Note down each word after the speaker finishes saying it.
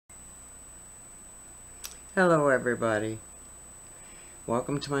Hello everybody.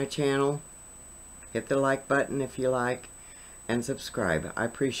 Welcome to my channel. Hit the like button if you like and subscribe. I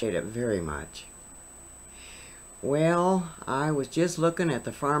appreciate it very much. Well, I was just looking at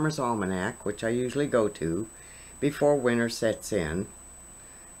the Farmer's Almanac, which I usually go to before winter sets in.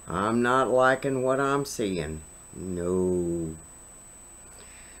 I'm not liking what I'm seeing. No.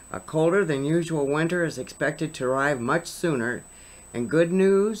 A colder than usual winter is expected to arrive much sooner, and good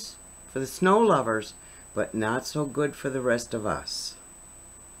news for the snow lovers, but not so good for the rest of us.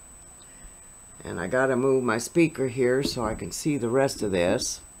 And I gotta move my speaker here so I can see the rest of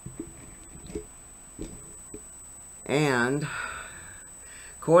this. And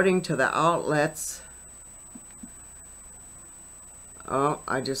according to the outlets, oh,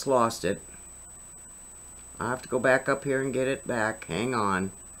 I just lost it. I have to go back up here and get it back. Hang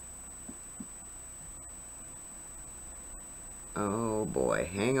on. Oh boy,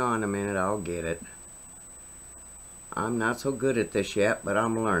 hang on a minute, I'll get it. I'm not so good at this yet, but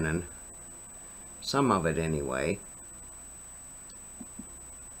I'm learning. Some of it anyway.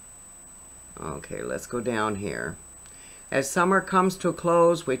 Okay, let's go down here. As summer comes to a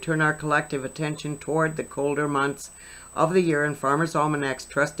close, we turn our collective attention toward the colder months of the year in Farmer's Almanac's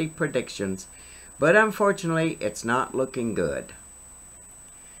trusty predictions, but unfortunately, it's not looking good.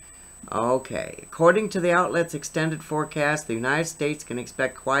 Okay, according to the outlet's extended forecast, the United States can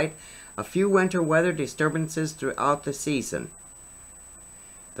expect quite a few winter weather disturbances throughout the season.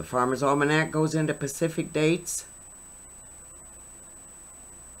 The Farmer's Almanac goes into Pacific dates.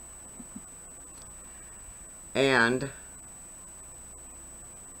 And,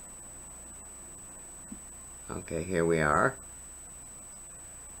 okay, here we are.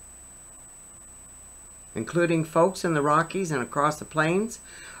 Including folks in the Rockies and across the plains,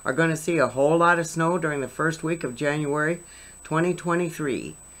 are going to see a whole lot of snow during the first week of January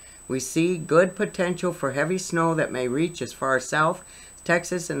 2023. We see good potential for heavy snow that may reach as far south as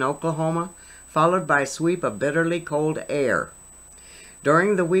Texas and Oklahoma, followed by a sweep of bitterly cold air.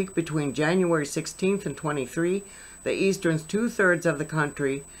 During the week between January 16th and 23, the eastern 2/3 of the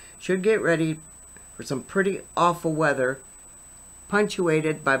country should get ready for some pretty awful weather,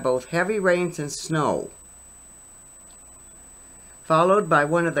 punctuated by both heavy rains and snow, followed by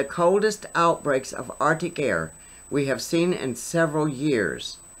one of the coldest outbreaks of Arctic air we have seen in several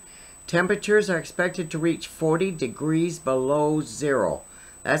years. Temperatures are expected to reach 40 degrees below zero.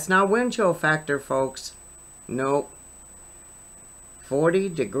 That's not wind chill factor, folks. Nope. 40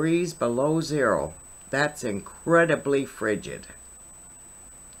 degrees below zero. That's incredibly frigid.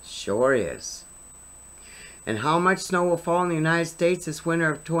 Sure is. And how much snow will fall in the United States this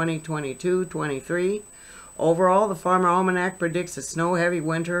winter of 2022-23? Overall, the Farmer Almanac predicts a snow-heavy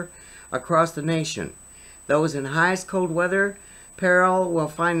winter across the nation. Those in highest cold weather peril will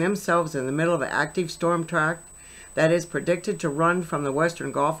find themselves in the middle of an active storm track that is predicted to run from the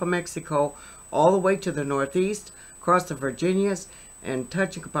western Gulf of Mexico all the way to the northeast, across the Virginias, and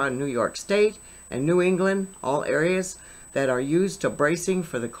touching upon New York State and New England, all areas that are used to bracing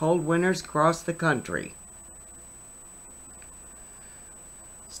for the cold winters across the country.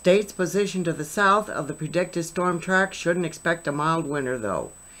 States positioned to the south of the predicted storm track shouldn't expect a mild winter,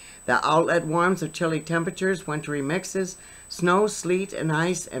 though. The outlet warns of chilly temperatures, wintry mixes, snow, sleet, and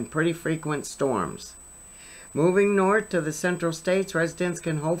ice, and pretty frequent storms. Moving north to the central states, residents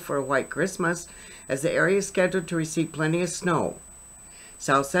can hope for a white Christmas, as the area is scheduled to receive plenty of snow.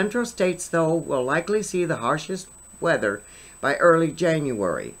 South central states, though, will likely see the harshest weather by early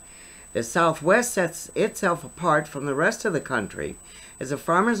January. The Southwest sets itself apart from the rest of the country, as the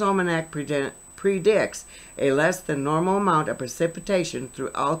Farmer's Almanac predicts a less than normal amount of precipitation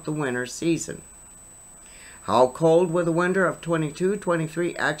throughout the winter season. How cold will the winter of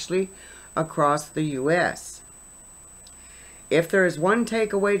 22-23 actually across the U.S.? If there is one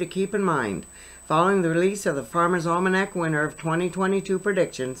takeaway to keep in mind, following the release of the Farmer's Almanac winter of 2022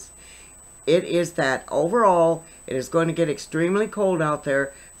 predictions, it is that overall it is going to get extremely cold out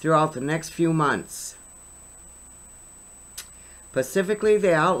there throughout the next few months. Specifically,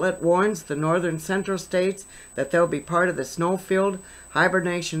 the outlet warns the northern central states that they'll be part of the snow-filled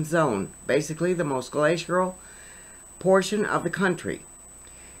hibernation zone, basically the most glacial portion of the country.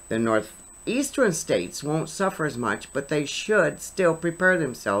 The northeastern states won't suffer as much, but they should still prepare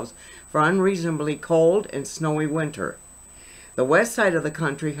themselves for unreasonably cold and snowy winter. The west side of the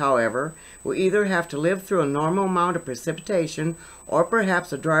country, however, will either have to live through a normal amount of precipitation or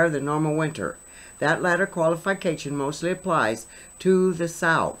perhaps a drier than normal winter. That latter qualification mostly applies to the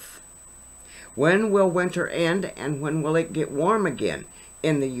south. When will winter end, and when will it get warm again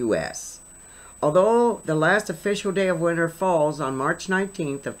in the U.S.? Although the last official day of winter falls on March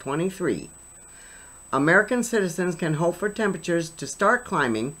 19th of 23, American citizens can hope for temperatures to start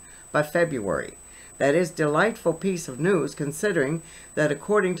climbing by February. That is delightful piece of news, considering that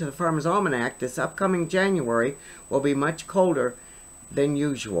according to the Farmer's Almanac, this upcoming January will be much colder than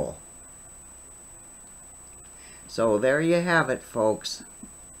usual. So there you have it, folks.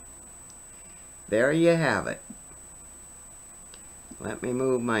 There you have it. Let me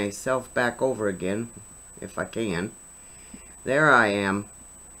move myself back over again, if I can. There I am.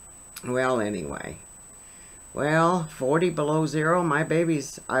 Well, anyway. Well, 40 below zero, my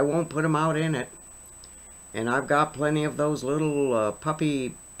babies, I won't put them out in it. And I've got plenty of those little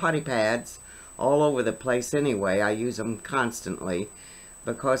puppy potty pads all over the place anyway. I use them constantly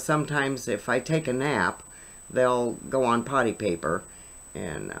because sometimes if I take a nap, they'll go on potty paper.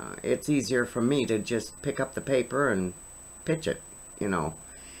 And it's easier for me to just pick up the paper and pitch it, you know.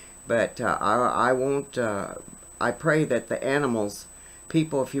 But I won't, I pray that the animals,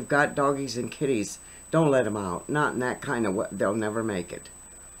 people, if you've got doggies and kitties, don't let them out. Not in that kind of way. They'll never make it.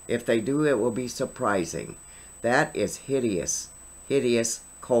 If they do, it will be surprising. That is hideous, hideous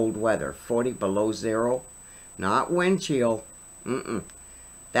cold weather. 40 below zero. Not wind chill.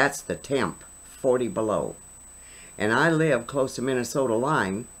 That's the temp. 40 below. And I live close to Minnesota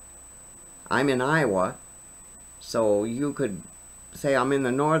line. I'm in Iowa. So you could say I'm in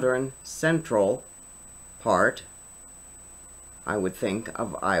the northern central part, I would think,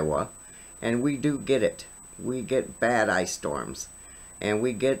 of Iowa. And we do get it. We get bad ice storms. And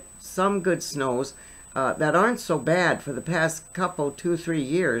we get some good snows that aren't so bad for the past couple, 2-3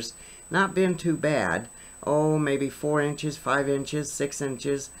 years. Not been too bad. Oh, maybe 4 inches, 5 inches, 6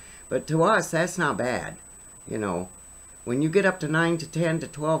 inches. But to us, that's not bad. You know, when you get up to 9 to 10 to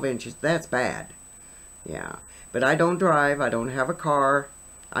 12 inches, that's bad. Yeah. But I don't drive. I don't have a car.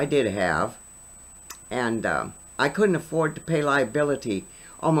 I did have. And I couldn't afford to pay liability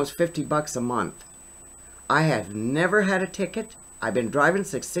almost $50 a month. I have never had a ticket. I've been driving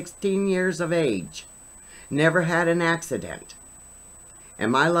since 16 years of age. Never had an accident.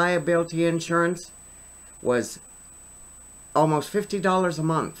 And my liability insurance was almost $50 a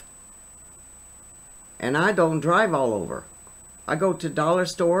month. And I don't drive all over. I go to Dollar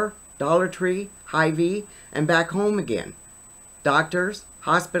Store, Dollar Tree, Hy-Vee, and back home again. Doctors,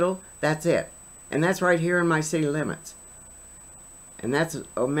 hospital, that's it. And that's right here in my city limits. And that's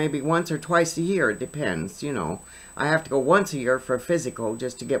maybe once or twice a year, it depends, you know. I have to go once a year for a physical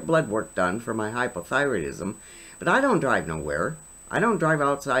just to get blood work done for my hypothyroidism. But I don't drive nowhere. I don't drive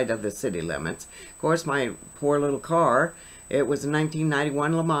outside of the city limits. Of course, my poor little car, it was a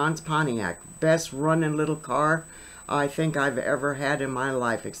 1991 Le Mans Pontiac. Best running little car I think I've ever had in my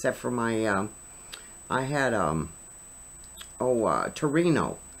life, except for my, I had,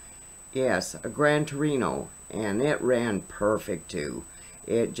 Torino. Yes, a Grand Torino. And it ran perfect, too.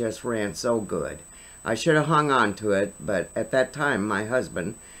 It just ran so good. I should have hung on to it, but at that time, my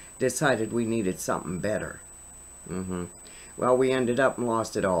husband decided we needed something better. Well, we ended up and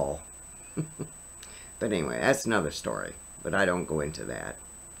lost it all. But anyway, that's another story. But I don't go into that.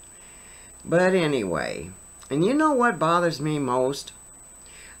 But anyway, and you know what bothers me most?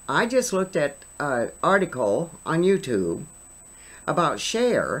 I just looked at an article on YouTube about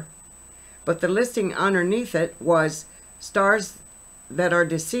Cher, but the listing underneath it was stars that are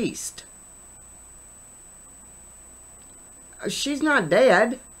deceased. She's not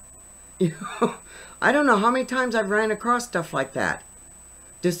dead. I don't know how many times I've ran across stuff like that.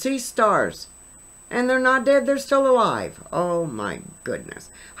 Deceased stars. And they're not dead, they're still alive. Oh my goodness.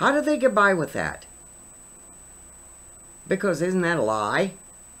 How do they get by with that? Because isn't that a lie?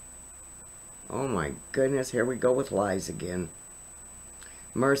 Oh my goodness, here we go with lies again.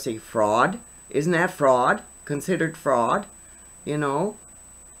 Mercy, fraud. Isn't that fraud? Considered fraud? You know?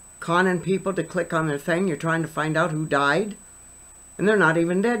 Conning people to click on their thing. You're trying to find out who died. And they're not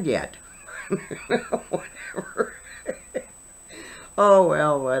even dead yet. Whatever. Oh,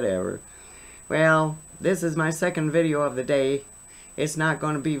 well, whatever. Well, this is my second video of the day. It's not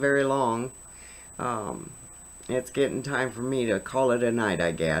going to be very long. It's getting time for me to call it a night,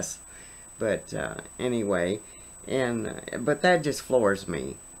 I guess. But anyway, but that just floors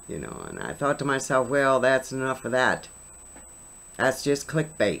me, you know. And I thought to myself, well, that's enough of that. That's just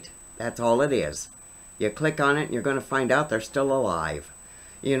clickbait. That's all it is. You click on it and you're going to find out they're still alive.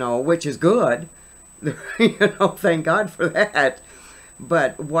 You know, which is good. You know, thank God for that.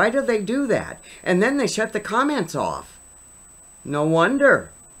 But why do they do that? And then they shut the comments off. No wonder.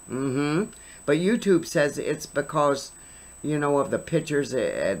 But YouTube says it's because, you know, of the pictures.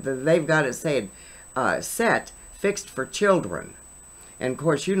 They've got it set, fixed for children. And of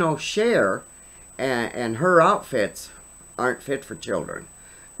course, you know, Cher and her outfits aren't fit for children.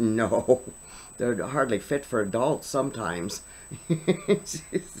 No, they're hardly fit for adults sometimes.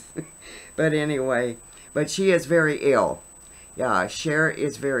 But anyway, but she is very ill. Yeah, Cher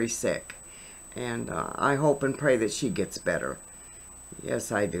is very sick. And I hope and pray that she gets better.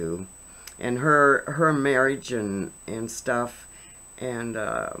 Yes, I do. And her marriage and stuff, and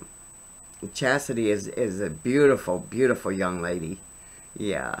Chastity is a beautiful, beautiful young lady.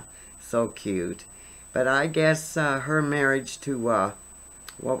 Yeah, so cute. But I guess her marriage to,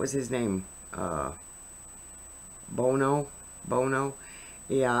 what was his name? Bono? Bono?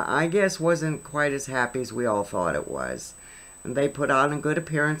 Yeah, I guess wasn't quite as happy as we all thought it was. And they put on a good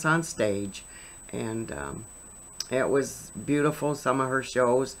appearance on stage. And it was beautiful, some of her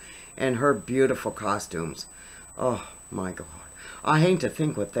shows. And her beautiful costumes. Oh, my God. I hate to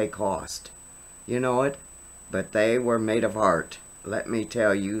think what they cost. You know it? But they were made of art. Let me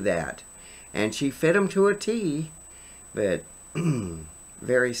tell you that. And she fit them to a T. But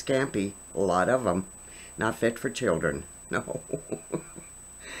very scampy. A lot of them. Not fit for children. No.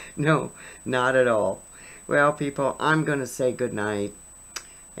 No, not at all. Well, people, I'm going to say goodnight.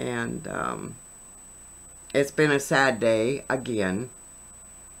 And it's been a sad day again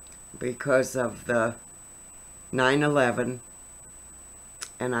because of the 9/11.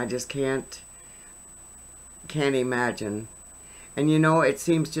 And I just can't imagine. And you know, it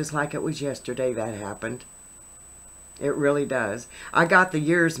seems just like it was yesterday that happened. It really does. I got the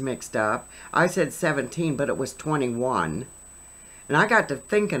years mixed up. I said 17, but it was 21. And I got to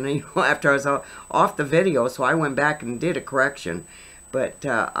thinking, you know, after I was off the video, so I went back and did a correction. But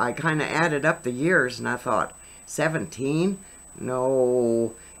I kind of added up the years, and I thought, 17?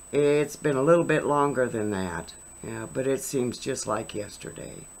 No, it's been a little bit longer than that. Yeah, but it seems just like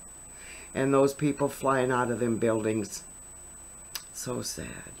yesterday. And those people flying out of them buildings. So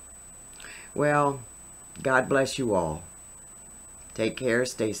sad. Well, God bless you all. Take care,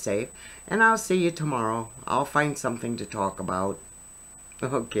 stay safe, and I'll see you tomorrow. I'll find something to talk about.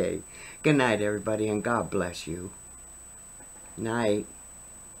 Okay. Good night, everybody, and God bless you. Night.